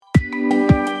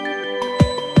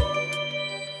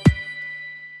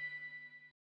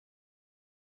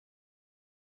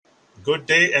Good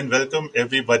day and welcome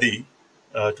everybody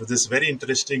to this very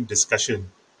interesting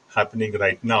discussion happening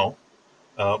right now.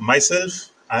 Myself,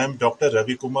 I am Dr.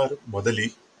 Ravi Kumar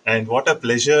Modali, and what a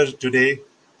pleasure today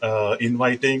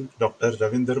inviting Dr.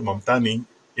 Ravinder Mamtani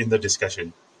in the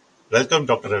discussion. Welcome,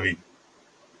 Dr. Ravi.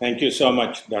 Thank you so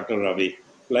much, Dr. Ravi.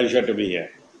 Pleasure to be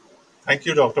here. Thank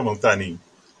you, Dr. Mamtani.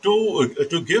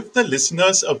 To give the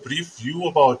listeners a brief view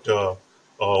about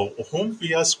whom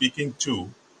we are speaking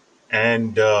to,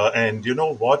 and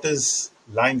what is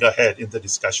lying ahead in the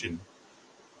discussion.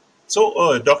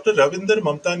 So, Dr. Ravinder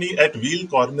Mamtani at Weill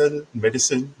Cornell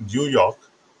Medicine, New York,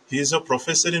 he is a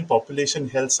professor in population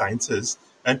health sciences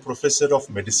and professor of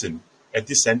medicine at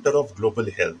the Center of Global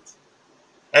Health.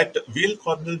 At Weill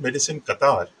Cornell Medicine,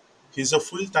 Qatar, he is a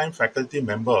full-time faculty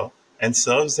member and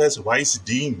serves as vice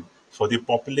dean for the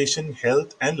population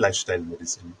health and lifestyle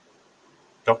medicine.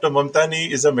 Dr. Mamtani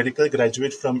is a medical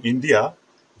graduate from India,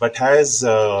 but has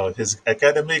his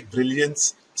academic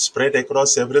brilliance spread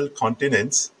across several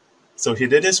continents. So he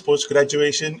did his post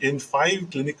graduation in five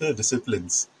clinical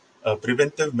disciplines,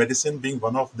 preventive medicine being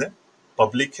one of them,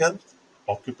 public health,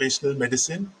 occupational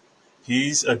medicine. He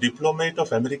is a diplomate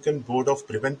of American Board of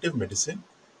Preventive Medicine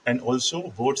and also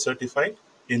board certified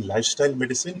in lifestyle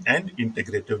medicine and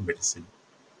integrative medicine.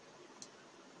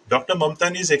 Dr.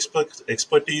 Mamtani's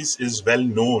expertise is well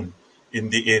known in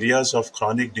the areas of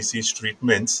chronic disease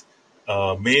treatments,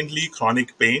 mainly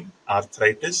chronic pain,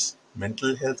 arthritis,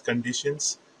 mental health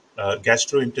conditions,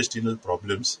 gastrointestinal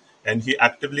problems, and he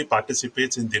actively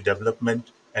participates in the development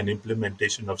and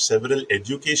implementation of several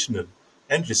educational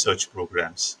and research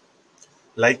programs.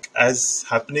 Like as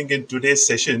happening in today's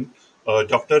session,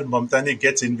 Dr. Mamtani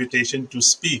gets invitation to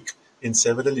speak in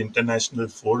several international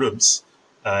forums,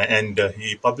 and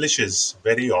he publishes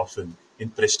very often in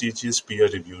prestigious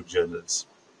peer-reviewed journals.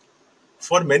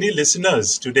 For many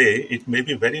listeners today, it may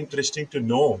be very interesting to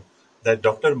know that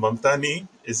Dr. Mamtani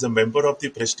is a member of the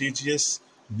prestigious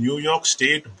New York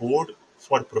State Board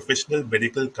for Professional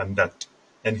Medical Conduct,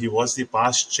 and he was the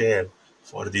past chair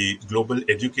for the Global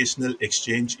Educational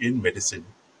Exchange in Medicine.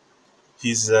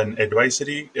 He's an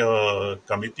advisory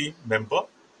committee member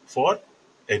for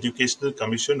Educational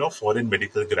Commission of Foreign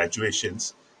Medical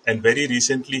Graduations, and very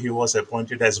recently he was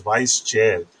appointed as vice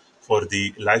chair for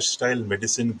the Lifestyle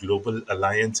Medicine Global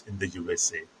Alliance in the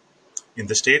USA. In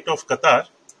the state of Qatar,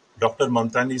 Dr.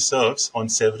 Mamtani serves on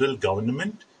several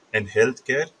government and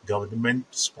healthcare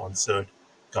government-sponsored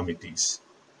committees.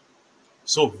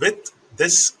 So, with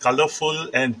this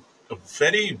colorful and a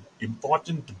very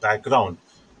important background,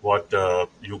 what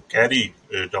you carry,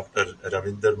 Dr.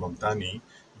 Ravinder Mamtani,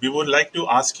 we would like to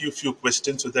ask you a few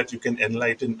questions so that you can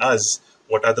enlighten us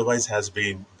what otherwise has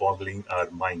been boggling our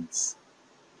minds.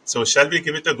 So, shall we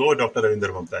give it a go, Dr.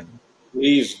 Ravinder Mamtani?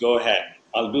 Please go ahead.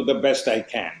 I'll do the best I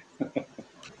can.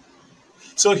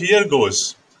 So, here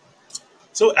goes.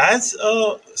 So, as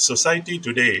a society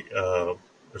today,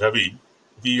 Ravi,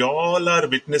 we all are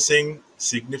witnessing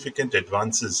significant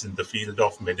advances in the field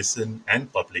of medicine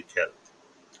and public health.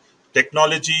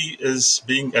 Technology is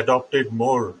being adopted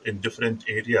more in different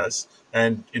areas,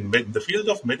 and in the field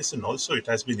of medicine also, it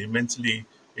has been immensely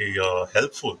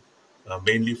helpful,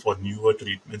 mainly for newer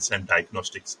treatments and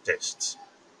diagnostics tests.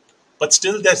 But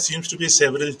still, there seems to be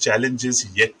several challenges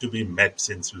yet to be met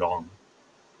since long.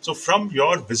 So, from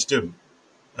your wisdom,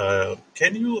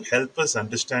 can you help us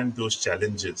understand those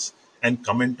challenges and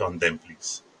comment on them,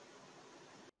 please?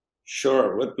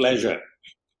 Sure, with pleasure.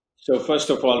 So, first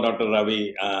of all, Dr.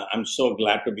 Ravi, I'm so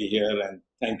glad to be here and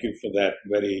thank you for that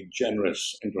very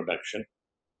generous introduction.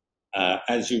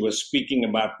 As you were speaking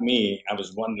about me, I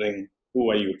was wondering, who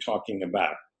are you talking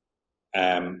about?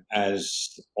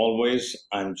 As always,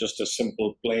 I'm just a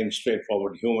simple, plain,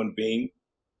 straightforward human being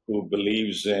who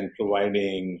believes in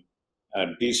providing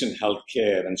decent health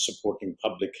care and supporting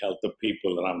public health of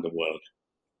people around the world.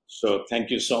 So,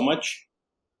 thank you so much.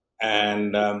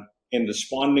 And in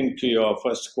responding to your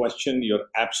first question, you're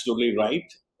absolutely right.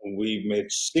 We've made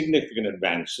significant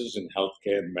advances in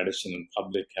healthcare, medicine, and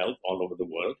public health all over the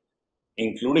world,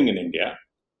 including in India.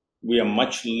 We are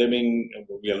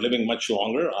living much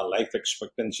longer. Our life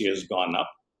expectancy has gone up.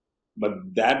 But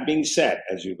that being said,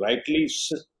 as you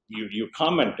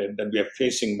commented that we are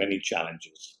facing many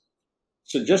challenges.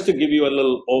 So just to give you a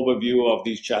little overview of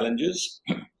these challenges,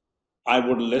 I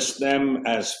would list them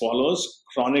as follows: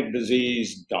 chronic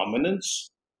disease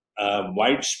dominance,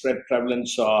 widespread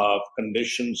prevalence of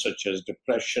conditions such as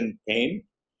depression, pain,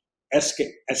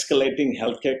 escalating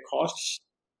healthcare costs,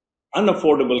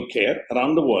 unaffordable care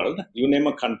around the world. You name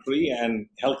a country, and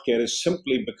healthcare is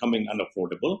simply becoming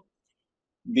unaffordable.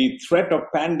 The threat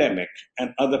of pandemic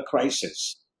and other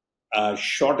crises.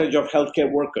 shortage of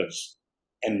healthcare workers,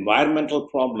 environmental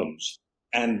problems,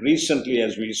 and recently,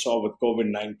 as we saw with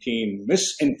COVID-19,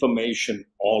 misinformation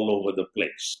all over the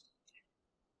place.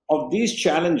 Of these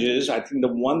challenges, I think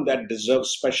the one that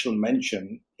deserves special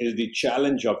mention is the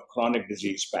challenge of chronic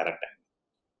disease paradigm,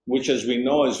 which, as we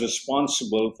know, is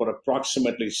responsible for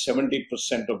approximately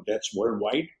 70% of deaths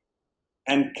worldwide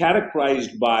and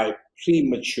characterized by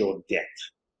premature death.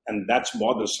 And that's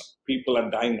bothersome. People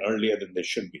are dying earlier than they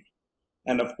should be.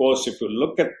 And of course, if you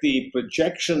look at the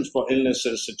projections for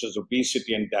illnesses such as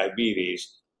obesity and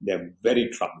diabetes, they're very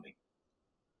troubling.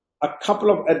 A couple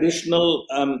of additional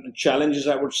challenges,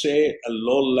 I would say: a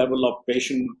low level of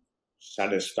patient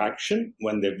satisfaction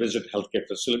when they visit healthcare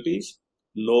facilities,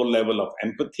 low level of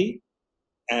empathy,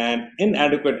 and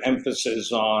inadequate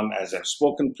emphasis on, as I've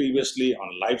spoken previously, on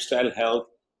lifestyle health.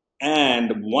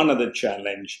 And one other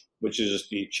challenge, which is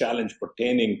the challenge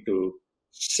pertaining to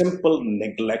simple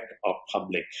neglect of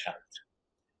public health.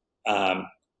 Um,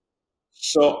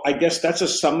 so I guess that's a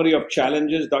summary of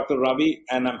challenges, Dr. Ravi,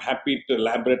 and I'm happy to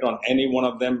elaborate on any one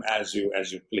of them as you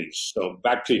please. So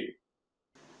back to you.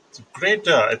 Great.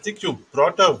 I think you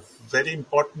brought a very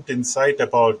important insight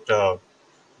about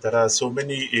there are so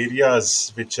many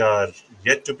areas which are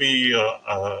yet to be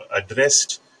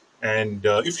addressed. And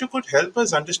if you could help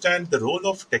us understand the role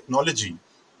of technology,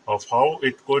 of how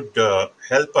it could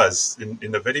help us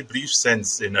in a very brief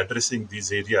sense in addressing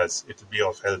these areas, it will be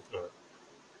of help,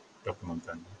 Dr.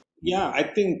 Montana. Yeah, I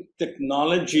think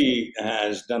technology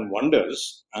has done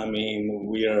wonders. I mean,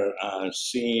 we are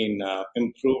seeing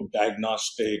improved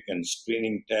diagnostic and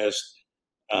screening tests,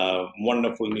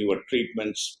 wonderful newer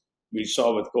treatments. We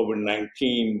saw with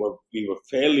COVID-19, we were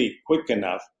fairly quick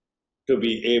enough to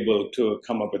be able to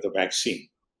come up with a vaccine.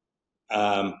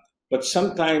 Um, but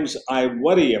sometimes I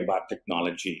worry about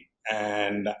technology.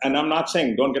 And I'm not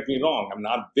saying, don't get me wrong, I'm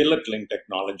not belittling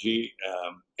technology,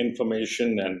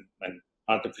 information, and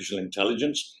artificial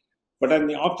intelligence. But I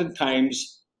mean,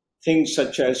 oftentimes, things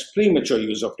such as premature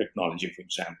use of technology, for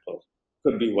example,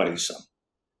 could be worrisome.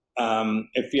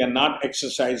 If we are not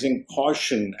exercising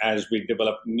caution as we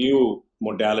develop new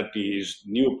modalities,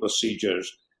 new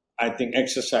procedures, I think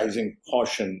exercising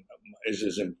caution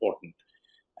is important.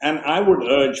 And I would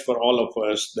urge for all of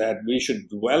us that we should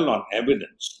dwell on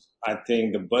evidence. I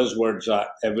think the buzzwords are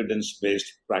evidence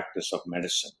based practice of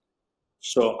medicine.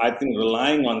 So I think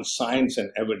relying on science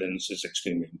and evidence is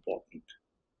extremely important.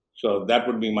 So that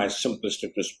would be my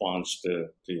simplistic response to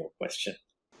your question.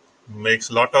 Makes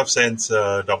a lot of sense,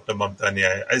 Dr. Mamtani.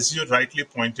 As you rightly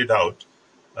pointed out,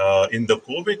 in the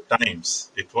COVID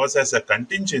times, it was as a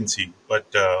contingency, but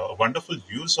a wonderful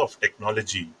use of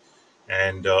technology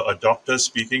and a doctor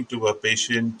speaking to a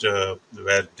patient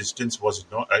where distance was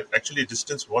not actually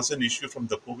distance was an issue from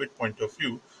the COVID point of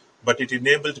view, but it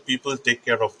enabled people to take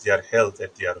care of their health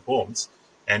at their homes.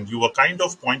 And you were kind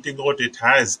of pointing out it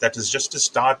has that is just a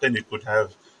start, and it could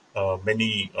have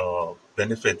many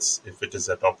benefits if it is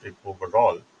adopted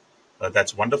overall.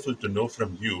 That's wonderful to know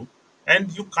from you.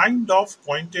 And you kind of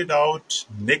pointed out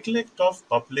neglect of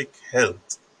public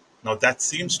health. Now, that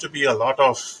seems to be a lot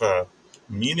of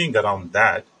meaning around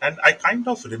that. And I kind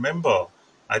of remember,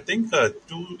 I think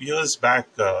 2 years back,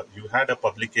 you had a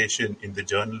publication in the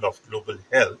Journal of Global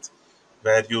Health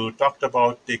where you talked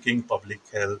about taking public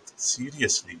health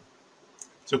seriously.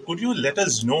 So, could you let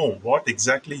us know what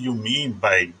exactly you mean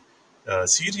by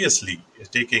seriously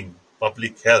taking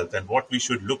public health and what we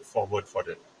should look forward for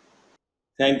it?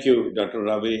 Thank you, Dr.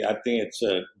 Ravi. I think it's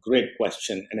a great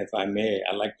question. And if I may,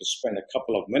 I'd like to spend a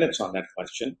couple of minutes on that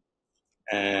question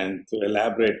and to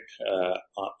elaborate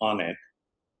on it.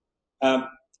 Um,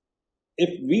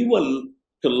 if we were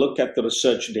to look at the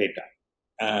research data,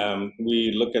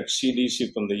 we look at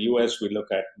CDC from the US, we look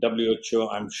at WHO.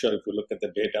 I'm sure if we look at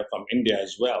the data from India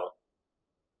as well,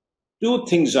 two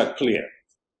things are clear.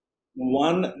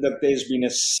 One, that there's been a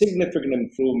significant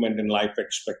improvement in life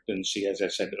expectancy, as I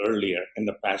said earlier, in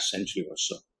the past century or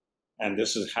so. And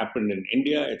this has happened in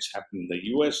India, it's happened in the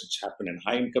US, it's happened in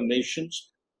high income nations,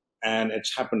 and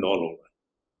it's happened all over.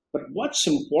 But what's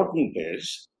important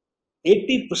is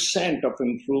 80% of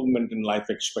improvement in life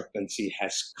expectancy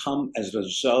has come as a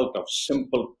result of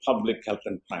simple public health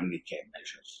and primary care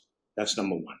measures. That's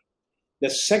number one.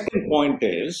 The second point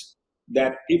is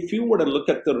that if you were to look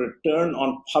at the return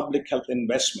on public health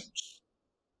investments,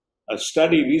 a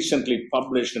study recently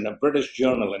published in a British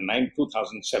journal in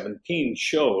 2017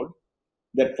 showed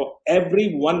that for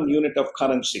every 1 unit of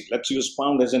currency, let's use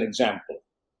pound as an example,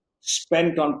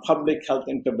 spent on public health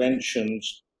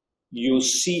interventions, you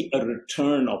see a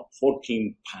return of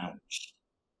 14 pounds.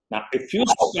 Now, if you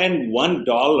spend $1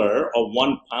 or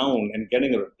 £1 and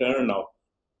getting a return of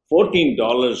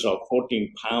 $14 or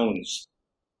 14 pounds,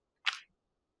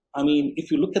 I mean,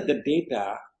 if you look at the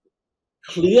data,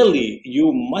 clearly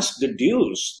you must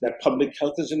deduce that public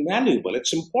health is invaluable.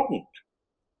 It's important.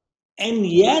 And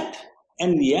yet,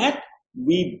 and yet,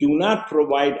 we do not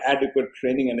provide adequate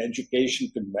training and education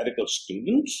to medical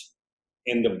students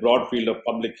in the broad field of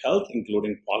public health,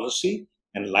 including policy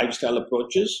and lifestyle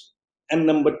approaches. And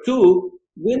number two,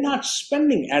 we're not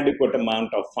spending adequate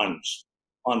amount of funds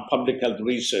on public health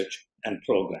research and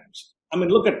programs. I mean,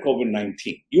 look at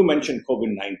COVID-19. You mentioned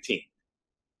COVID-19.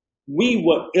 We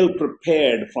were ill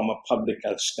prepared from a public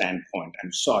health standpoint,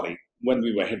 I'm sorry, when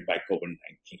we were hit by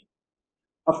COVID-19.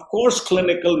 Of course,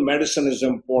 clinical medicine is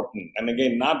important. And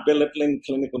again, not belittling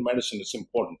clinical medicine is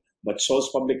important, but so is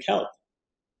public health.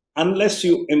 Unless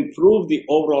you improve the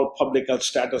overall public health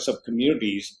status of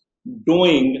communities,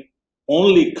 doing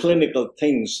only clinical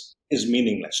things is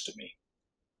meaningless to me.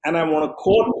 And I want to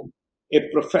quote a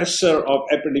professor of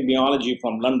epidemiology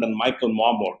from London, Michael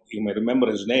Marmot. You may remember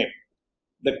his name.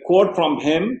 The quote from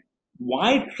him: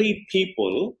 why treat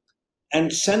people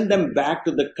and send them back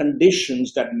to the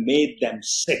conditions that made them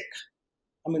sick?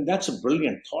 I mean, that's a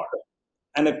brilliant thought.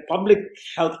 And if public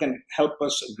health can help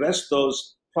us address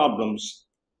those problems,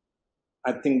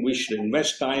 I think we should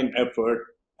invest time, effort,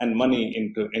 and money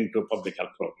into public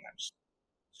health programs.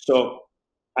 So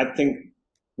I think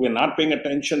we're not paying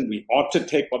attention. We ought to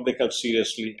take public health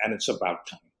seriously, and it's about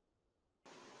time.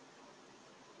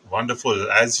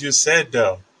 Wonderful. As you said,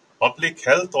 public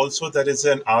health also, there is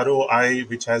an ROI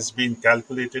which has been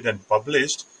calculated and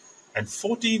published, and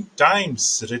 14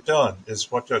 times return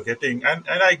is what you're getting. And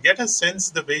I get a sense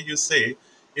the way you say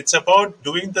it's about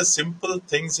doing the simple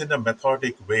things in a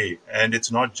methodic way, and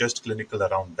it's not just clinical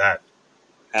around that.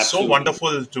 So Absolutely.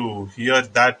 wonderful to hear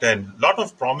that, and lot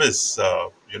of promise.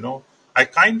 I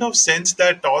kind of sense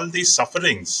that all these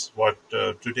sufferings, what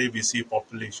today we see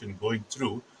population going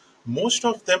through, most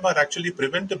of them are actually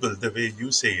preventable the way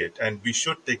you say it, and we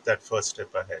should take that first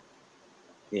step ahead.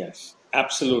 Yes,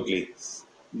 absolutely.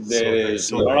 There So nice, is a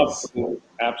so lot nice. of,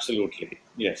 absolutely.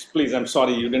 Yes, please. I'm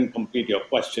sorry you didn't complete your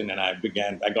question, and I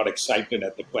got excited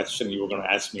at the question you were going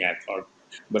to ask me, I thought,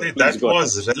 but please That go ahead.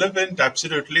 was relevant,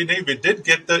 absolutely. Nee, we did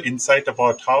get the insight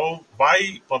about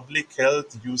why public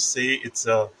health, you say it's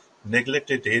a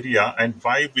neglected area, and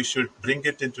why we should bring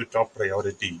it into top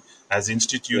priority as Yes,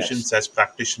 institutions, as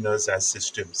practitioners, as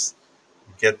systems.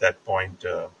 Get that point,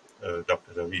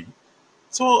 Dr. Ravi.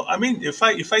 So, I mean, if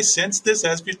I sense this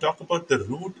as we talk about the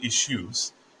root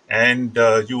issues, and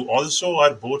you also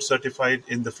are board certified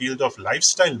in the field of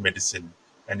lifestyle medicine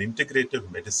and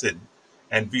integrative medicine,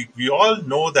 and we all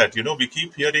know that we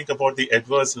keep hearing about the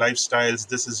adverse lifestyles.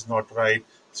 This is not right.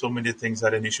 So many things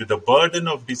are an issue. The burden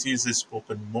of disease is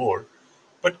spoken more,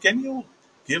 but can you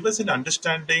give us an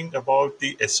understanding about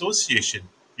the association,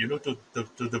 to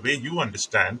the way you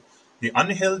understand the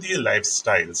unhealthy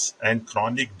lifestyles and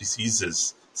chronic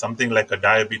diseases, something like a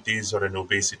diabetes or an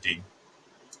obesity?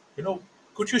 You know,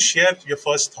 could you share your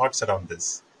first thoughts around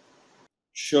this?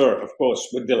 sure, of course,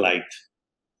 with delight.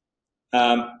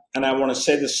 And I want to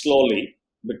say this slowly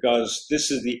because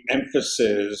this is the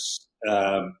emphasis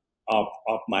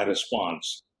of my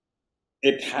response.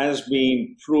 It has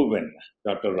been proven,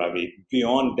 Dr. Ravi,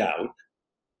 beyond doubt,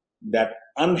 that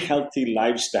unhealthy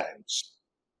lifestyles,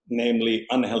 namely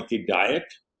unhealthy diet,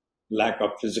 lack of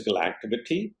physical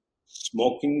activity,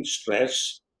 smoking,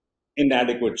 stress,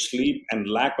 inadequate sleep, and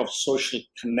lack of social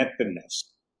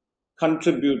connectedness,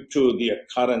 contribute to the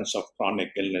occurrence of chronic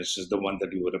illness, is the one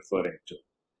that you were referring to.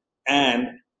 And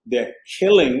they're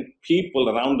killing people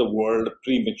around the world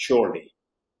prematurely.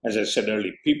 As I said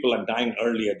earlier, people are dying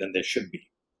earlier than they should be.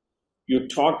 You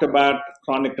talked about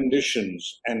chronic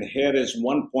conditions, and here is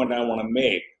one point I want to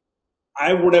make.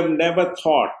 I would have never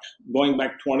thought, going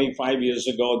back 25 years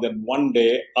ago, that one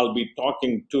day I'll be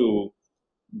talking to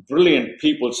brilliant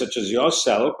people such as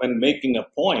yourself and making a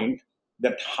point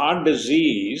that heart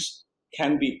disease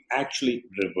can be actually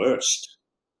reversed.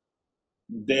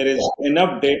 There is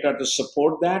enough data to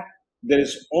support that. There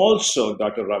is also,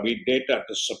 Dr. Ravi, data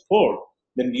to support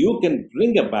that you can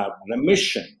bring about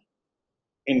remission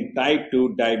in type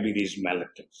 2 diabetes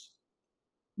mellitus.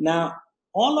 Now,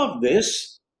 all of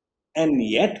this, and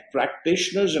yet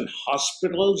practitioners and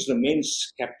hospitals remain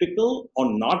skeptical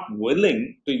or not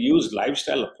willing to use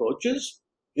lifestyle approaches,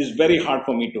 is very hard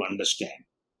for me to understand.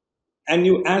 And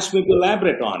you asked me to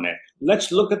elaborate on it.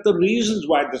 Let's look at the reasons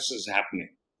why this is happening.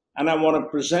 And I want to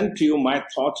present to you my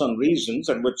thoughts on reasons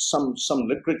and with some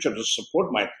literature to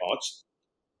support my thoughts.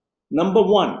 Number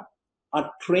one, our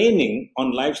training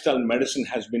on lifestyle medicine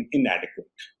has been inadequate.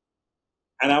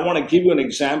 And I want to give you an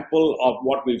example of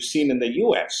what we've seen in the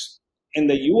US. In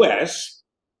the US,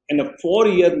 in a 4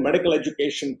 year medical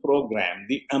education program,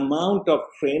 the amount of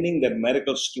training that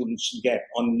medical students get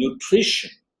on nutrition,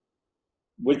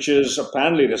 which is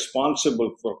apparently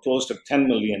responsible for close to 10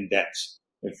 million deaths,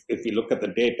 if you look at the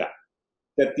data,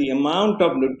 that the amount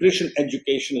of nutrition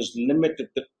education is limited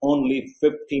to only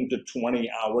 15 to 20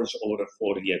 hours over a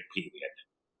 4 year period.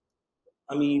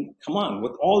 I mean, come on,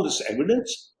 with all this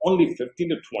evidence, only 15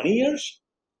 to 20 years?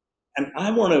 And I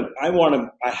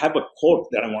have a quote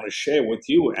that I want to share with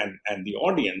you and the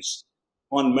audience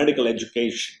on medical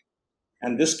education.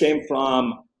 And this came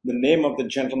from, the name of the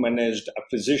gentleman is a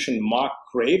physician, Mark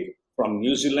Craig from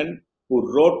New Zealand,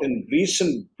 who wrote in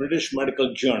recent British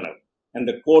Medical Journal. And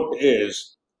the quote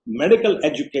is, medical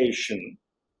education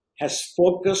has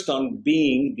focused on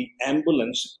being the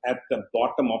ambulance at the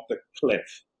bottom of the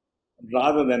cliff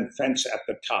rather than fence at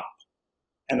the top.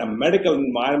 And a medical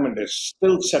environment is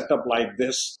still set up like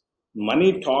this.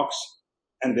 Money talks,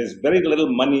 and there's very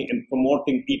little money in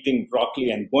promoting eating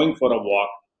broccoli and going for a walk,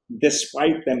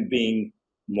 despite them being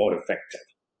more effective.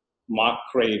 Mark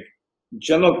Craig,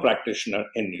 general practitioner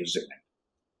in New Zealand.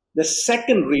 The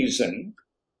second reason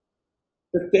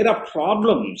that there are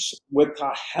problems with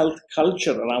our health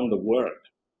culture around the world.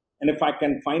 And if I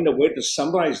can find a way to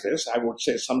summarize this, I would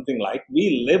say something like,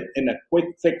 we live in a quick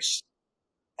fix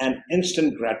and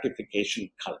instant gratification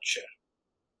culture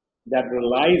that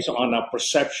relies on a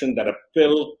perception that a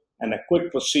pill and a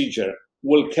quick procedure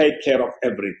will take care of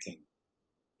everything.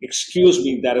 Excuse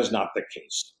me, that is not the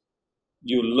case.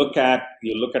 You look at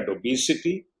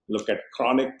obesity, look at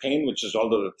chronic pain, which is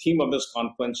although the theme of this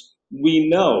conference. We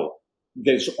know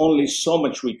there's only so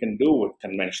much we can do with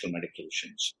conventional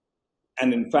medications.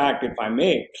 And in fact, if I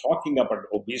may, talking about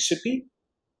obesity,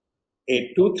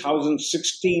 a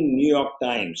 2016 New York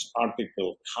Times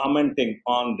article commenting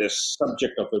on this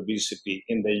subject of obesity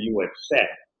in the US said,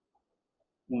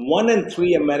 1 in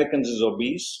 3 Americans is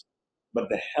obese, but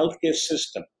the healthcare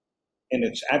system, in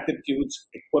its attitudes,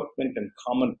 equipment, and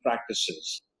common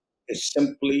practices, is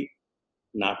simply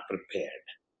not prepared.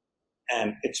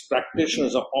 And its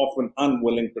practitioners are often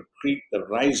unwilling to treat the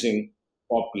rising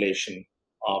population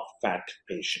of fat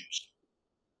patients.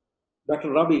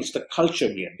 Dr. Ravi, it's the culture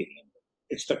we are dealing with.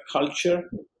 It's the culture,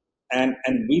 and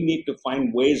we need to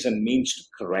find ways and means to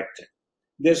correct it.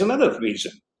 There's another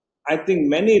reason. I think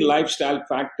many lifestyle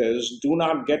factors do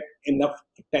not get enough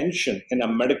attention in a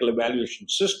medical evaluation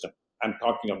system. I'm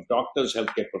talking of doctors,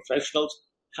 healthcare professionals.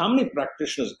 How many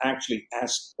practitioners actually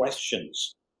ask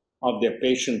questions of their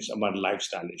patients about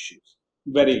lifestyle issues?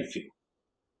 Very few.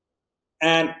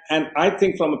 And I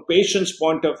think from a patient's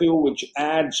point of view, which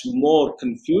adds more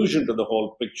confusion to the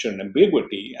whole picture and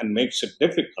ambiguity and makes it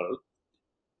difficult,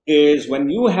 is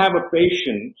when you have a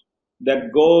patient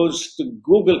that goes to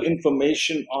Google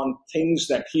information on things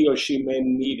that he or she may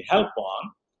need help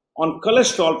on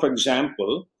cholesterol, for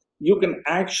example, you can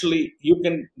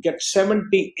get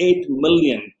 78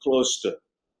 million close to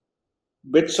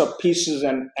bits of pieces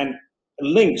and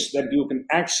links that you can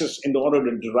access in order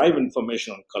to derive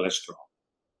information on cholesterol.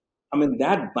 I mean,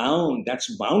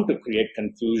 that's bound to create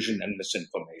confusion and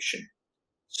misinformation.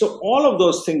 So all of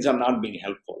those things are not being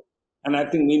helpful. And I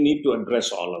think we need to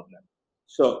address all of them.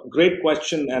 So great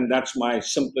question. And that's my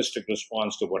simplistic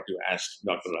response to what you asked,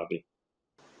 Dr. Ravi.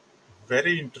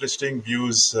 Very interesting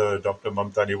views, Dr.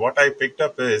 Mamtani. What I picked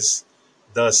up is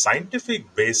the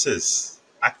scientific basis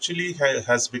actually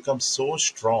has become so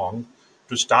strong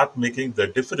to start making the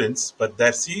difference, but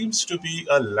there seems to be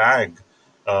a lag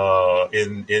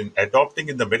in adopting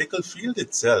in the medical field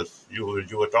itself. You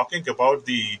were talking about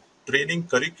the training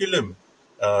curriculum.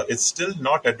 It's still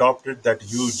not adopted that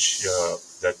huge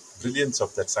that brilliance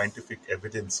of that scientific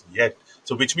evidence yet.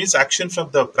 So, which means action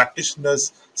from the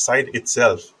practitioner's side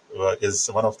itself is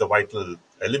one of the vital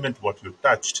element what you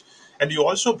touched. And you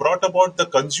also brought about the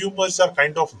consumers are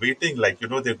kind of waiting, like,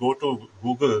 they go to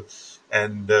Google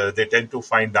and they tend to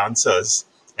find answers.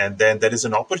 And then there is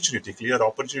an opportunity, clear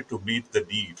opportunity to meet the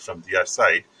need from their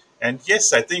side. And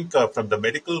yes, I think from the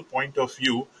medical point of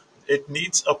view, it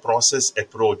needs a process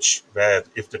approach where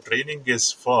if the training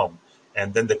is firm,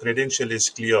 and then the credential is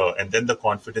clear, and then the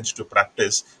confidence to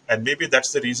practice. And maybe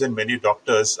that's the reason many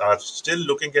doctors are still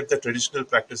looking at the traditional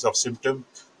practice of symptom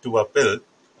to a pill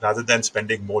rather than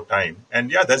spending more time.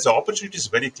 And yeah, there's the opportunity is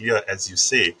very clear, as you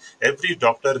say. Every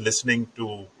doctor listening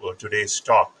to today's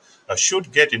talk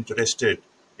should get interested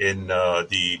in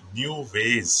the new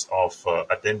ways of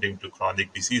attending to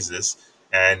chronic diseases.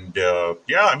 And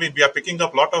yeah, I mean, we are picking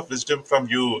up a lot of wisdom from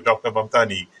you, Dr.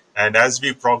 Mamtani. And as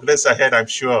we progress ahead, I'm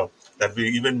sure that we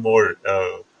even more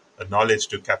knowledge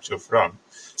to capture from.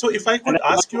 So, if I And could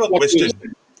I ask like you a what you question,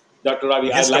 said, Dr.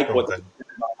 Ravi. I yes, Dr. like what Mamtan. you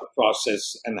said about the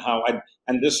process and how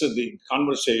and this is the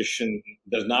conversation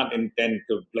does not intend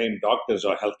to blame doctors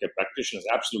or healthcare practitioners.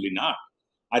 Absolutely not.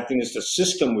 I think it's the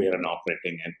system we are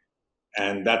operating in.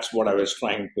 And that's what I was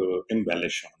trying to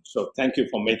embellish on. So thank you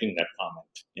for making that comment.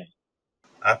 Yeah.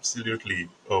 Absolutely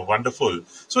wonderful.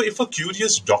 So, if a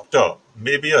curious doctor,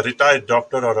 maybe a retired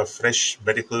doctor or a fresh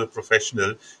medical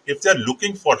professional, if they're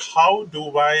looking for how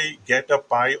do I get a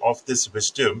pie of this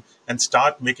wisdom and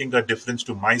start making a difference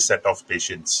to my set of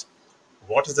patients,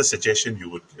 what is the suggestion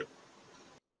you would give?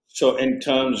 So in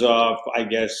terms of, I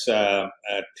guess,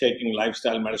 taking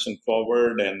lifestyle medicine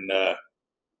forward and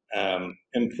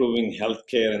improving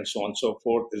healthcare and so on and so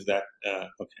forth, is that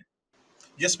okay?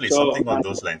 Yes, please, So something on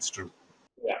those lines, true.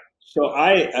 yeah. So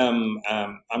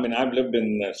I mean, I've lived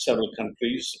in several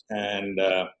countries, and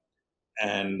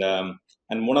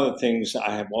and one of the things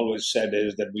I have always said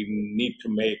is that we need to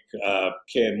make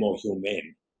care more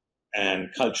humane and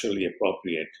culturally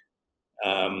appropriate.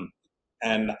 Um,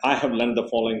 and I have learned the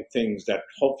following things that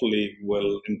hopefully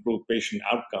will improve patient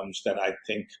outcomes that I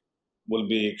think will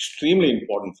be extremely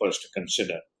important for us to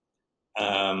consider.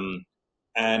 Um,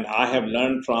 and I have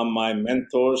learned from my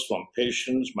mentors, from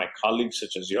patients, my colleagues,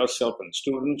 such as yourself and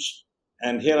students.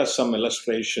 And here are some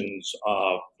illustrations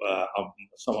of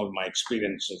some of my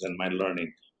experiences and my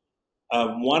learning.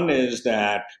 One is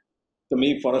that, to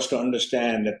me, for us to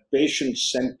understand that patient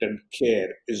centered care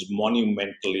is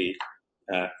monumentally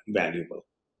valuable.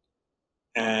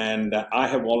 And I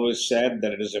have always said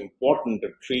that it is important to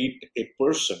treat a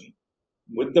person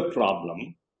with the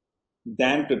problem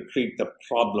than to treat the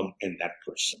problem in that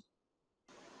person,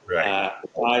 Right. uh,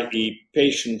 i.e.,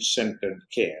 patient centered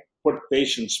care. Put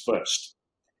patients first.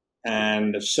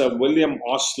 And Sir William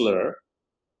Osler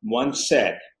once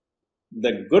said,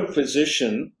 the good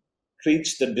physician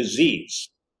treats the disease,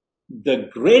 the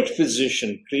great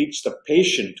physician treats the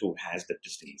patient who has the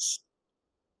disease.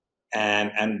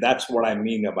 And that's what I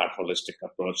mean about holistic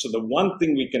approach. So the one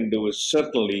thing we can do is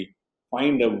certainly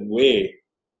find a way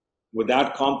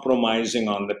without compromising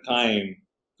on the time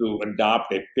to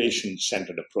adopt a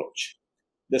patient-centered approach.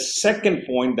 The second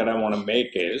point that I want to make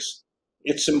is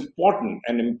it's important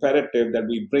and imperative that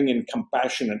we bring in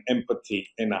compassion and empathy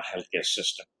in our healthcare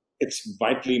system. It's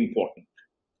vitally important.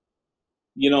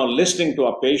 Listening to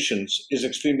our patients is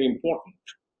extremely important.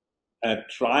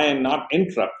 Try and not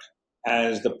interrupt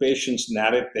as the patients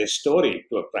narrate their story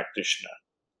to a practitioner.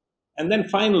 And then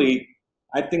finally,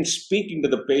 I think speaking to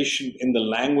the patient in the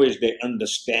language they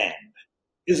understand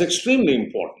is extremely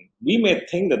important. We may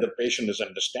think that the patient is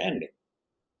understanding,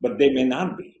 but they may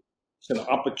not be. It's an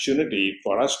opportunity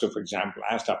for us to, for example,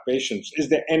 ask our patients, is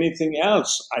there anything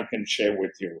else I can share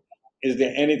with you? Is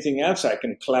there anything else I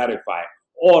can clarify?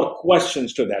 Or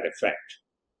questions to that effect.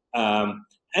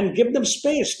 And give them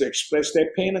space to express their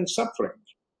pain and suffering.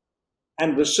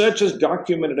 And research has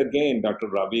documented again, Dr.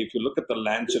 Ravi, if you look at the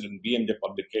Lancet and BMJ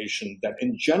publication, that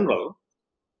in general,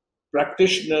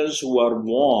 practitioners who are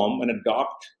warm and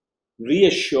adopt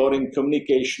reassuring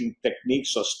communication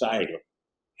techniques or style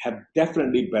have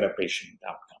definitely better patient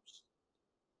outcomes.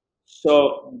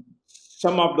 So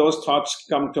some of those thoughts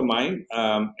come to mind,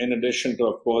 in addition to,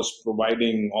 of course,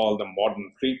 providing all the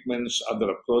modern treatments, other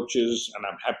approaches, and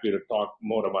I'm happy to talk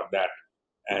more about that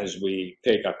as we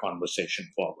take our conversation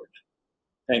forward.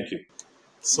 Thank you.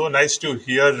 So nice to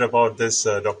hear about this,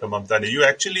 Dr. Mamtani. You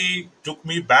actually took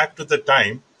me back to the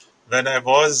time when I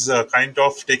was kind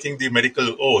of taking the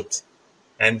medical oath.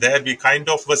 And there we kind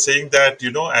of were saying that,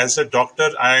 as a doctor,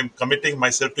 I am committing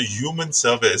myself to human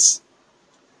service.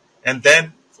 And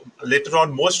then later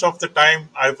on, most of the time,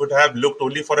 I would have looked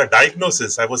only for a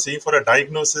diagnosis. I was seeing for a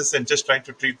diagnosis and just trying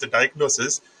to treat the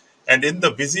diagnosis. And in the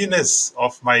busyness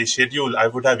of my schedule, I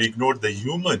would have ignored the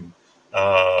human,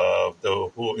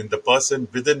 the who in the person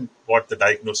within what the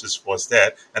diagnosis was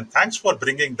there. And thanks for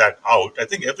bringing that out. I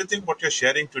think everything what you're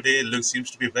sharing today seems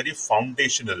to be very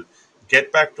foundational.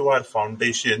 Get back to our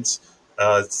foundations,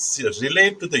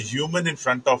 relate to the human in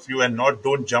front of you, and not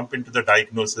don't jump into the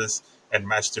diagnosis and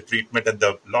match the treatment. And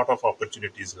the lot of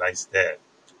opportunities lies there.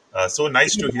 So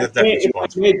nice to hear that If I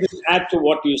response may from you. just add to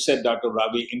what you said, Dr.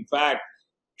 Ravi, in fact,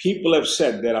 people have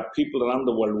said, there are people around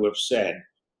the world who have said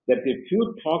that if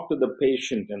you talk to the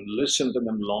patient and listen to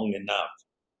them long enough,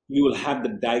 you will have the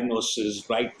diagnosis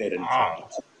right there in front Ah,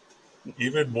 of you.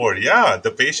 even more. Yeah,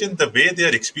 the patient, the way they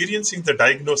are experiencing the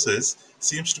diagnosis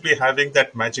seems to be having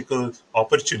that magical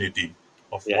opportunity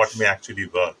of what may Yes, actually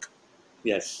work.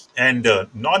 yes. And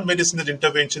non medicinal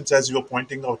interventions, as you were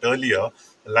pointing out earlier,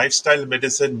 lifestyle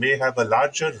medicine may have a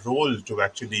larger role to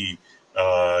actually,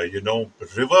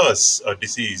 reverse a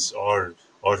disease or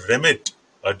remit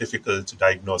a difficult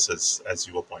diagnosis, as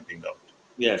you were pointing out.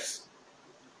 Yes,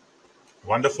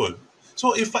 Wonderful.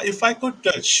 So if I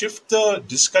could shift the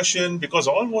discussion, because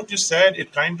all what you said,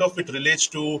 it relates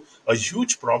to a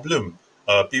huge problem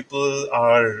people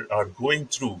are going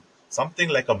through, something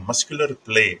like a muscular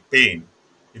pain,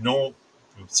 you know,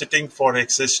 sitting for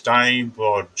excess time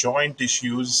or joint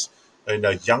issues. In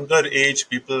a younger age,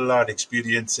 people are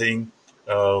experiencing,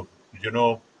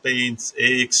 pains,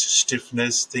 aches,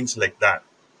 stiffness, things like that.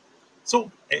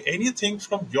 So, anything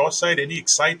from your side, any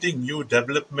exciting new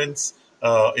developments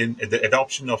in the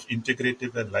adoption of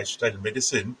integrative and lifestyle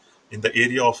medicine in the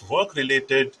area of work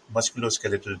related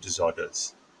musculoskeletal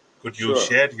disorders? Could you sure.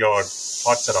 share your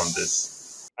thoughts around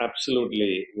this?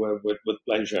 Absolutely, with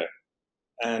pleasure.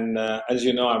 And as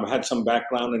you know, I've had some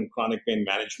background in chronic pain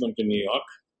management in New York.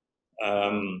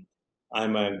 Um,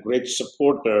 I'm a great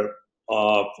supporter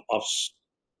of, of,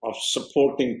 of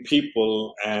supporting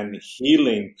people and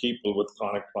healing people with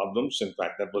chronic problems. In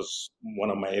fact, that was one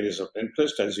of my areas of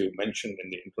interest, as you mentioned in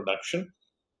the introduction.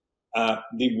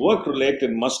 The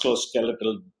work-related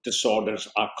musculoskeletal disorders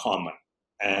are common,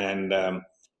 and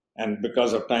and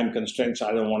because of time constraints,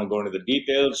 I don't want to go into the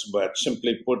details. But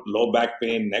simply put, low back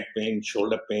pain, neck pain,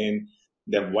 shoulder pain,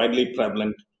 they're widely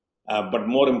prevalent. But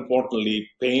more importantly,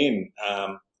 pain,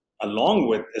 along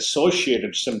with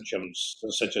associated symptoms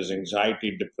such as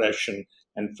anxiety, depression,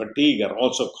 and fatigue, are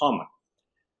also common.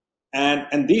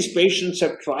 And these patients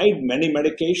have tried many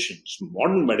medications,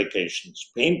 modern medications,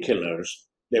 painkillers.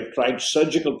 They've tried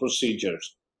surgical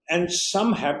procedures, and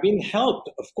some have been helped.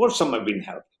 Of course, some have been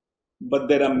helped, but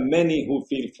there are many who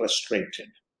feel frustrated,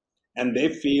 and they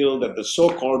feel that the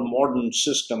so-called modern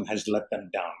system has let them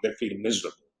down. They feel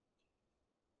miserable.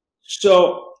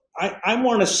 So I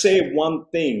want to say one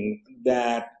thing,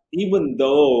 that even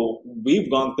though we've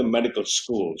gone to medical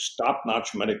schools, top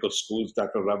notch medical schools,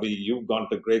 Dr. Ravi, you've gone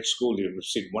to great school, you've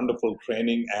received wonderful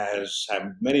training, as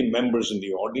have many members in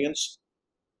the audience.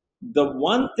 The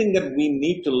one thing that we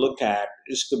need to look at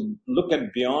is to look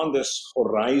at beyond this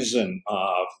horizon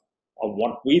of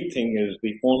what we think is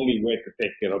the only way to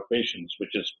take care of patients,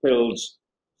 which is pills,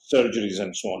 surgeries,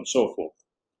 and so on and so forth.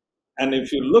 And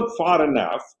if you look far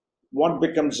enough, what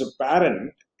becomes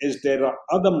apparent is there are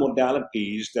other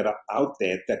modalities that are out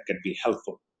there that can be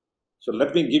helpful. So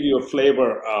let me give you a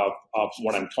flavor of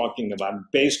what I'm talking about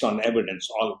based on evidence,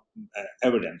 all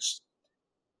evidence.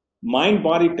 Mind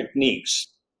body techniques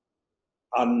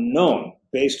are known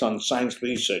based on science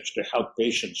research to help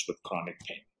patients with chronic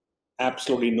pain.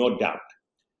 Absolutely no doubt.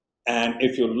 And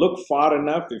if you look far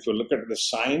enough, if you look at the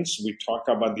science, we talk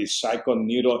about the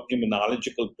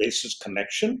psychoneuroimmunological basis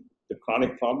connection to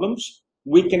chronic problems.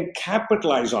 We can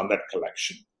capitalize on that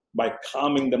collection by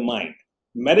calming the mind.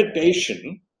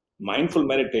 Meditation, mindful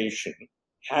meditation,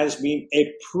 has been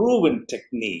a proven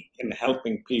technique in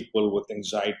helping people with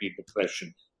anxiety,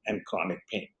 depression, and chronic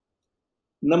pain.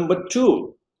 Number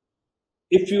two,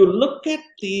 if you look at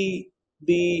the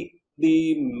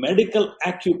medical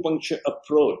acupuncture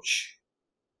approach,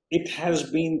 it has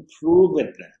been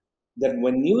proven that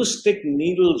when you stick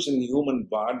needles in the human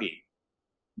body,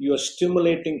 you are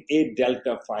stimulating A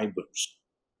delta fibers,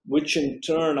 which in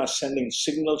turn are sending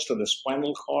signals to the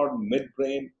spinal cord,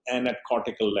 midbrain, and at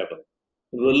cortical level,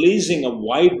 releasing a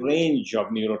wide range of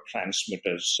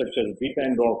neurotransmitters such as beta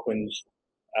endorphins,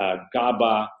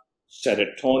 GABA,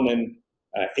 serotonin,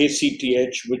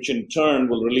 ACTH, which in turn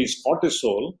will release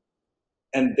cortisol,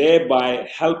 and thereby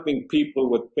helping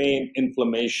people with pain,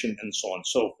 inflammation, and so on and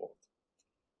so forth.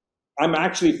 I'm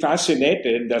actually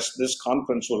fascinated that this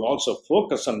conference will also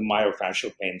focus on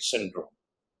myofascial pain syndrome.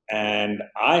 And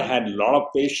I had a lot of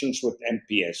patients with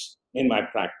MPS in my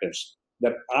practice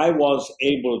that I was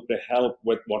able to help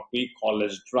with what we call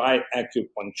as dry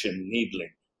acupuncture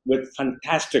needling with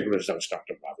fantastic results,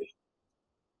 Dr. Bobby.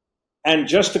 And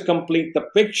just to complete the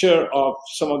picture of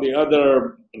some of the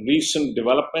other recent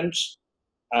developments,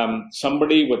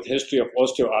 somebody with history of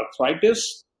osteoarthritis,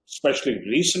 especially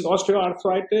recent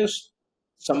osteoarthritis,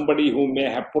 somebody who may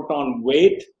have put on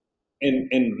weight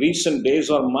in recent days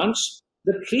or months,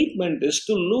 the treatment is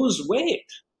to lose weight,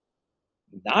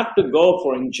 not to go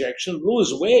for injection,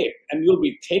 lose weight, and you'll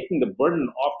be taking the burden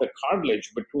off the cartilage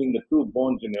between the two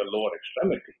bones in your lower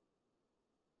extremity.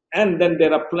 And then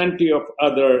there are plenty of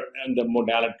other and the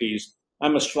modalities.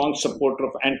 I'm a strong supporter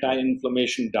of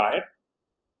anti-inflammation diet.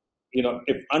 You know,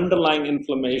 if underlying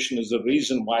inflammation is the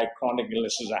reason why chronic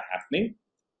illnesses are happening,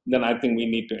 then I think we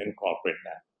need to incorporate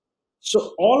that.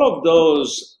 So all of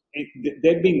those,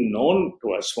 they've been known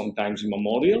to us from times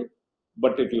immemorial,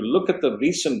 But if you look at the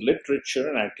recent literature,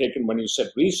 and I've taken when you said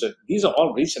recent, these are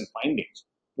all recent findings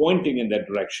pointing in that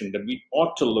direction that we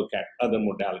ought to look at other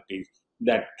modalities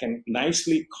that can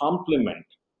nicely complement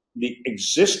the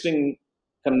existing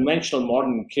conventional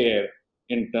modern care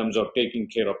in terms of taking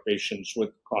care of patients with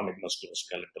chronic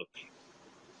musculoskeletal pain.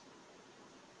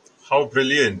 How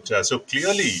brilliant. So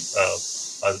clearly,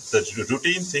 the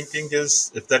routine thinking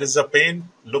is if there is a pain,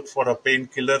 look for a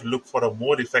painkiller, look for a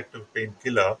more effective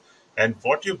painkiller. And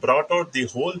what you brought out, the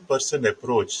whole person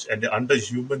approach and under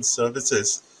human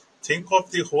services, think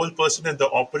of the whole person, and the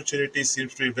opportunity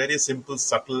seems to be very simple,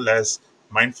 subtle as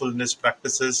mindfulness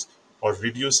practices or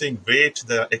reducing weight,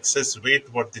 the excess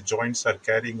weight what the joints are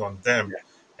carrying on them,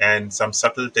 Yeah, and some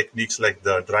subtle techniques like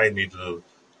the dry needle yeah,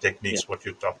 techniques what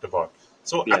you talked about.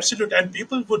 So yes, absolute, and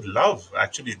people would love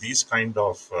actually these kind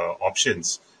of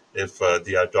options if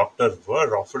the doctor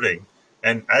were offering.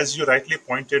 And as you rightly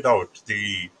pointed out,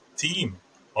 the theme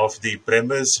of the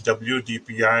premise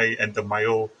WDPI and the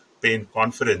Mayo Pain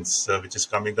Conference, which is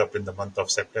coming up in the month of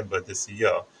September this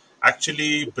year,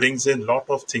 actually brings in a lot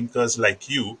of thinkers like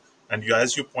you. And you,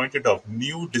 as you pointed out,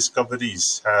 new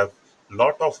discoveries have a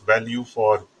lot of value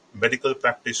for medical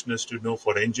practitioners to know,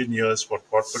 for engineers, for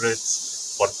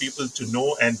corporates, for people to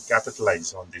know and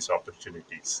capitalize on these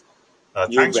opportunities.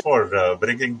 you Thanks bet. for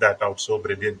bringing that out so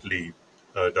brilliantly,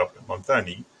 Dr.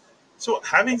 Mamtani. So,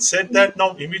 having said that,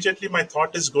 now immediately my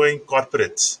thought is going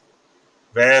corporates,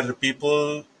 where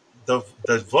people, the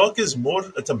work is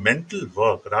more, it's a mental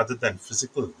work rather than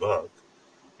physical work.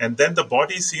 And then the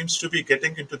body seems to be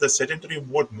getting into the sedentary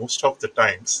mode most of the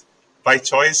times by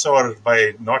choice or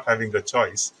by not having a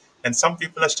choice. And some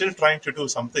people are still trying to do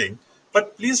something.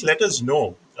 But please let us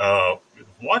know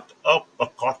what a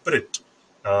corporate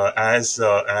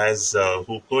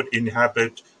who could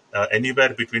inhabit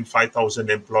anywhere between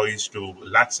 5,000 employees to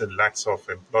lakhs and lakhs of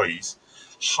employees.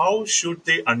 How should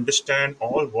they understand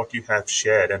all what you have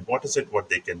shared, and what is it what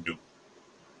they can do?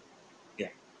 Yeah.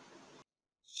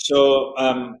 So,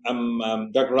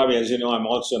 Dr. Ravi, as you know, I'm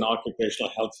also an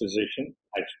occupational health physician.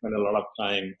 I spend a lot of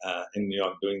time in New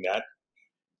York doing that.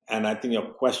 And I think your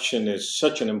question is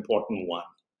such an important one.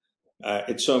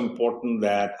 It's so important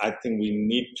that I think we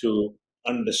need to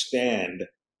understand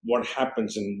what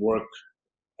happens in work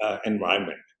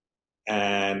environment,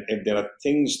 and if there are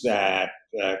things that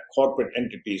corporate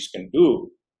entities can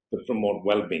do to promote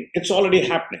well-being. It's already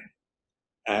happening.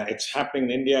 It's happening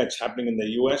in India. It's happening in the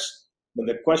U.S. But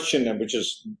the question, which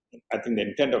is, I think, the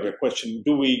intent of your question,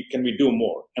 can we do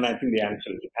more? And I think the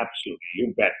answer is absolutely.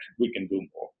 You bet, we can do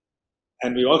more.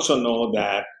 And we also know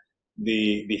that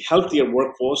the healthier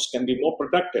workforce can be more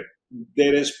productive.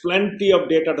 There is plenty of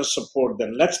data to support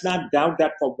that. Let's not doubt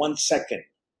that for 1 second.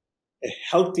 A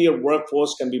healthier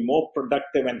workforce can be more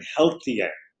productive and healthier.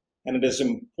 And it is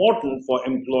important for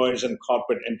employers and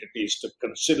corporate entities to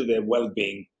consider their well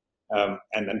being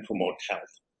and promote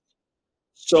health.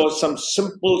 So, some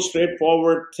simple,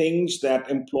 straightforward things that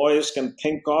employers can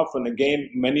think of, and again,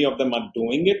 many of them are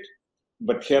doing it,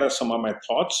 but here are some of my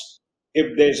thoughts.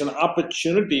 If there's an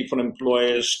opportunity for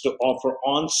employers to offer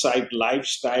on site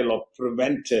lifestyle or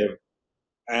preventive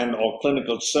and or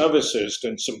clinical services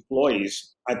to its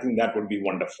employees, I think that would be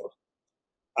wonderful.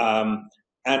 Um,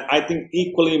 and I think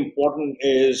equally important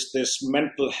is this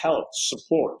mental health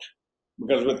support.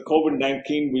 Because with COVID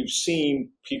 19, we've seen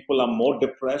people are more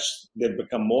depressed, they've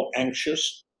become more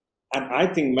anxious. And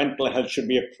I think mental health should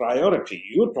be a priority.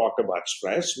 You talk about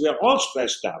stress, we are all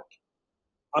stressed out.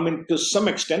 I mean, to some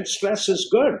extent, stress is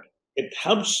good. It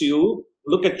helps you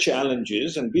look at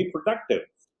challenges and be productive.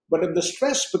 But if the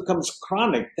stress becomes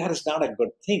chronic, that is not a good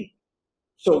thing.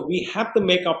 So we have to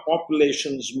make our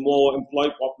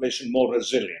employee population more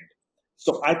resilient.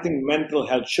 So I think mental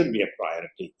health should be a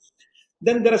priority.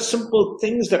 Then there are simple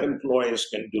things that employers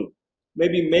can do.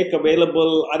 Maybe make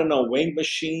available, I don't know, weighing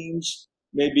machines,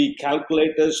 maybe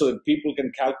calculators so that people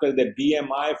can calculate their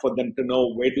BMI for them to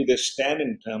know where do they stand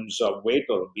in terms of weight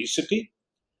or obesity.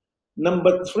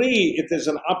 Number three, it is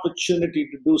an opportunity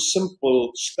to do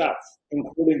simple stuff,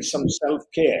 including some self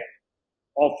care,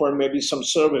 offer maybe some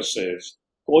services,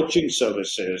 coaching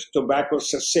services, tobacco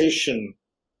cessation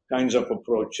kinds of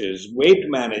approaches, weight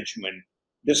management,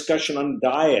 discussion on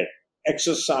diet,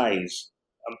 exercise.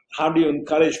 How do you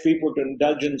encourage people to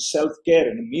indulge in self care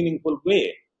in a meaningful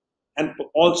way? And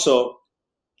also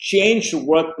change the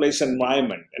workplace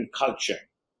environment and culture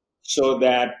so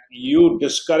that you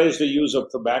discourage the use of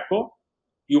tobacco,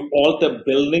 you alter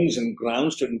buildings and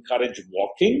grounds to encourage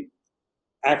walking,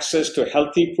 access to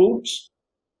healthy foods,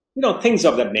 things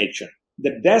of that nature.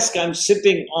 The desk I'm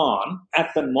sitting on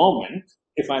at the moment,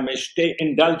 if I may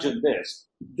indulge in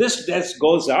this desk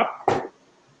goes up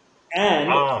and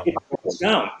Ah, it goes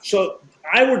down. So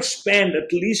I would spend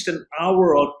at least an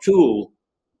hour or two.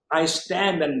 I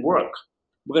stand and work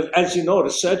because, as you know,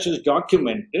 research has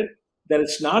documented that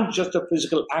it's not just a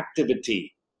physical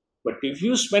activity. But if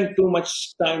you spend too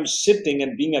much time sitting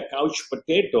and being a couch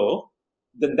potato,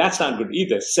 then that's not good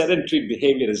either. Sedentary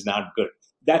behavior is not good.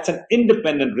 That's an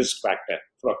independent risk factor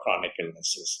for chronic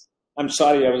illnesses. I'm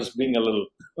sorry, I was being a little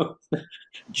no,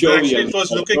 actually, jovial, it was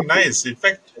looking nice. In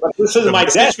fact, but this is the my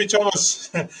death. message which I was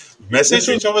message This is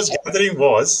which I was gathering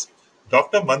was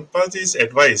Dr. Manpaji's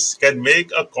advice can make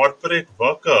a corporate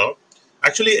worker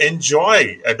actually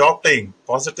enjoy adopting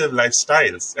positive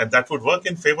lifestyles, and that would work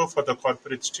in favor for the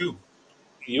corporates too.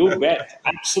 You bet.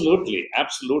 Absolutely.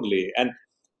 Absolutely. And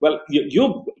well,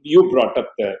 you brought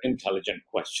up the intelligent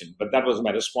question, but that was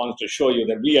my response to show you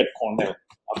that we at Cornell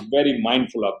are very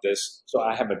mindful of this. So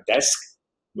I have a desk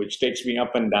which takes me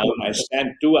up and down. I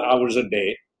stand 2 hours a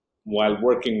day while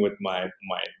working with my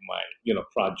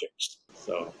projects.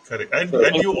 So Correct. And so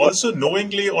you also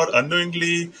knowingly or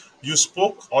unknowingly, you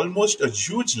spoke almost a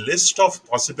huge list of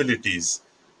possibilities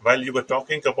while you were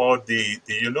talking about the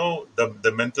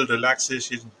mental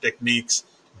relaxation techniques,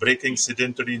 breaking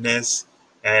sedentariness,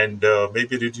 and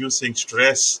maybe reducing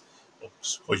stress.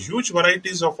 So huge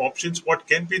varieties of options. What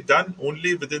can be done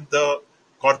only within the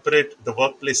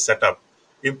workplace setup.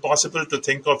 Impossible to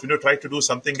think of. Try to do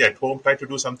something at home. Try to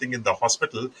do something in the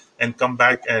hospital, and come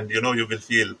back, and you will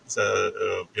feel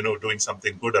doing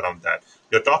something good around that.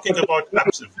 You're talking about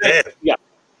apps there, yeah,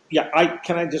 yeah.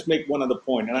 I just make one other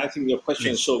point, and I think your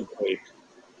question is please. so great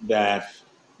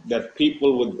that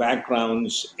people with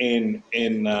backgrounds in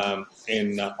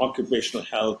occupational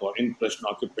health or interest in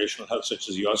occupational health, such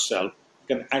as yourself,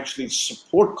 can actually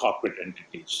support corporate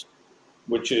entities,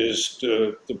 which is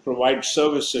to provide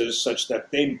services such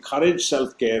that they encourage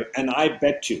self care. And I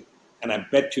bet you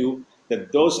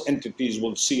that those entities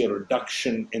will see a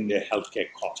reduction in their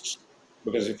healthcare costs.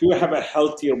 Because if you have a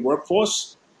healthier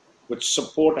workforce with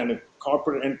support, and if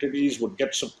corporate entities would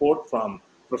get support from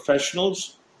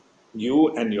professionals, you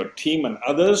and your team and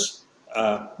others,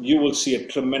 you will see a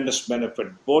tremendous benefit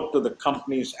both to the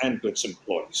companies and to its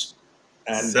employees.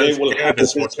 And they will have Self-care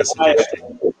is this what you're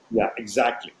suggesting. yeah,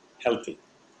 exactly, healthy.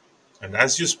 And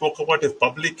as you spoke about, if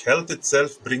public health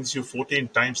itself brings you 14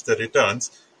 times the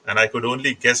returns, and I could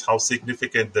only guess how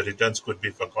significant the returns could be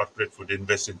for corporate would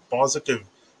invest in positive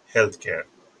healthcare,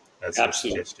 as you're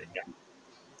Absolutely. suggesting.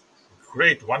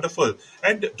 Great, wonderful.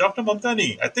 And Dr.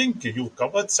 Mamtani, I think you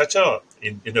covered such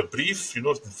in a brief,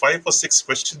 5 or 6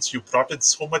 questions, you brought in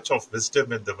so much of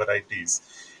wisdom and the varieties.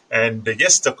 And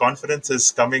yes, the conference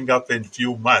is coming up in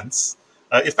few months.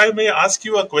 If I may ask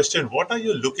you a question, what are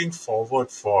you looking forward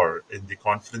for in the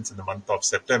conference in the month of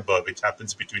September, which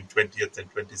happens between 20th and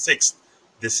 26th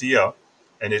this year?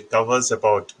 And it covers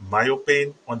about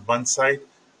myopathy on one side,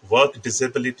 work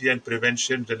disability and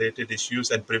prevention related issues,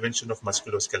 and prevention of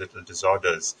musculoskeletal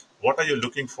disorders. What are you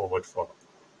looking forward for?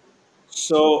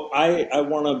 So I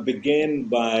want to begin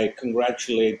by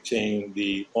congratulating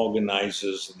the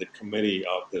organizers and the committee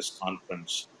of this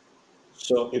conference.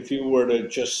 So if you were to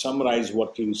just summarize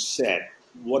what you said,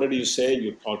 what did you say?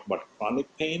 You talked about chronic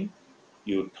pain,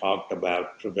 you talked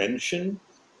about prevention,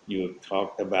 you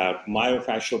talked about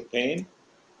myofascial pain,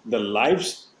 the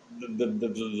lives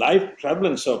the life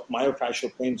prevalence of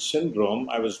myofascial pain syndrome.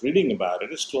 I was reading about it.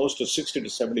 It's close to 60 to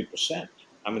 70%.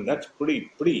 I mean, that's pretty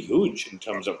huge in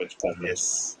terms of its prevalence.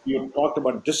 Yes. You talked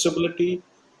about disability,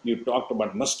 you talked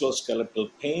about musculoskeletal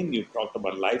pain, you talked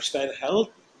about lifestyle health.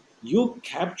 You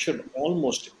captured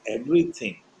almost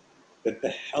everything that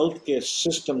the healthcare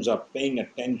systems are paying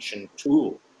attention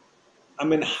to. I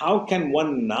mean, how can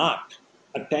one not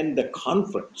attend the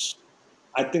conference?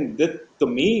 I think that, to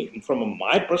me, from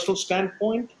my personal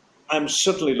standpoint, I'm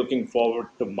certainly looking forward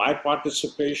to my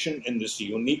participation in this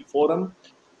unique forum,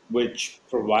 which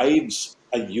provides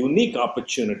a unique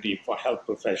opportunity for health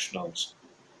professionals,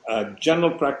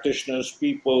 general practitioners,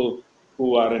 people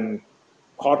who are in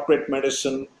corporate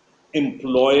medicine,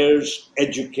 employers,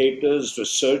 educators,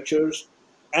 researchers,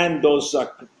 and those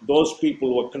people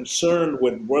who are concerned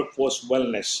with workforce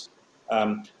wellness.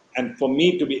 Um, and for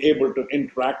me to be able to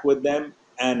interact with them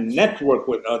and network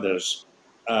with others,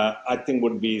 I think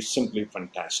would be simply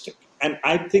fantastic. And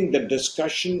I think the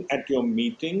discussion at your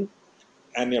meeting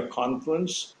and your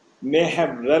conference may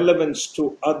have relevance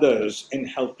to others in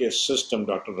healthcare system,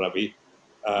 Dr. Ravi,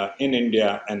 in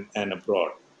India and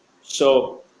abroad.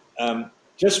 So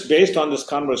just based on this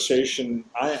conversation,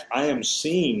 I am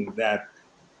seeing that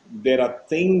there are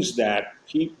things that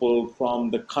people from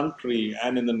the country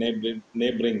and in the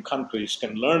neighboring countries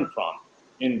can learn from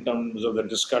in terms of the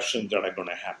discussions that are going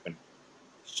to happen.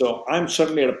 So I'm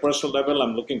certainly at a personal level,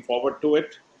 I'm looking forward to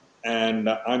it. And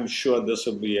I'm sure this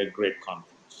will be a great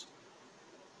conference.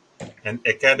 An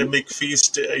academic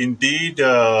feast indeed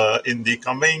in the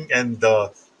coming, and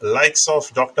the likes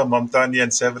of Dr. Mamtani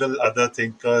and several other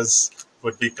thinkers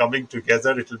would be coming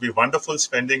together. It will be wonderful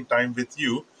spending time with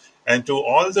you. And to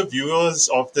all the viewers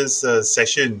of this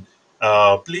session,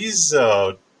 please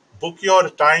book your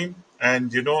time. And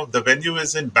the venue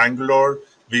is in Bangalore.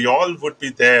 We all would be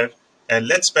there, and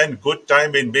let's spend good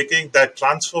time in making that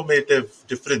transformative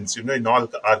difference, in all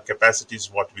our capacities,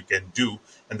 what we can do.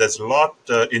 And there's a lot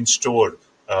in store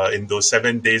in those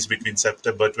 7 days between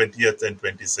September 20th and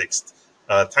 26th.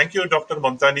 Thank you, Dr.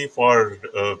 Mamtani, for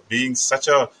being such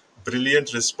a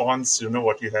brilliant response,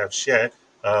 what you have shared.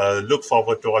 Look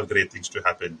forward to all great things to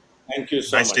happen. Thank you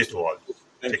so Nice day much. to all.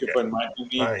 Thank Take you care. for inviting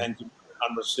me. Bye. Thank you for the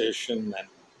conversation,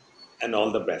 and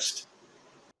all the best.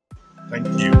 Thank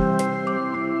you.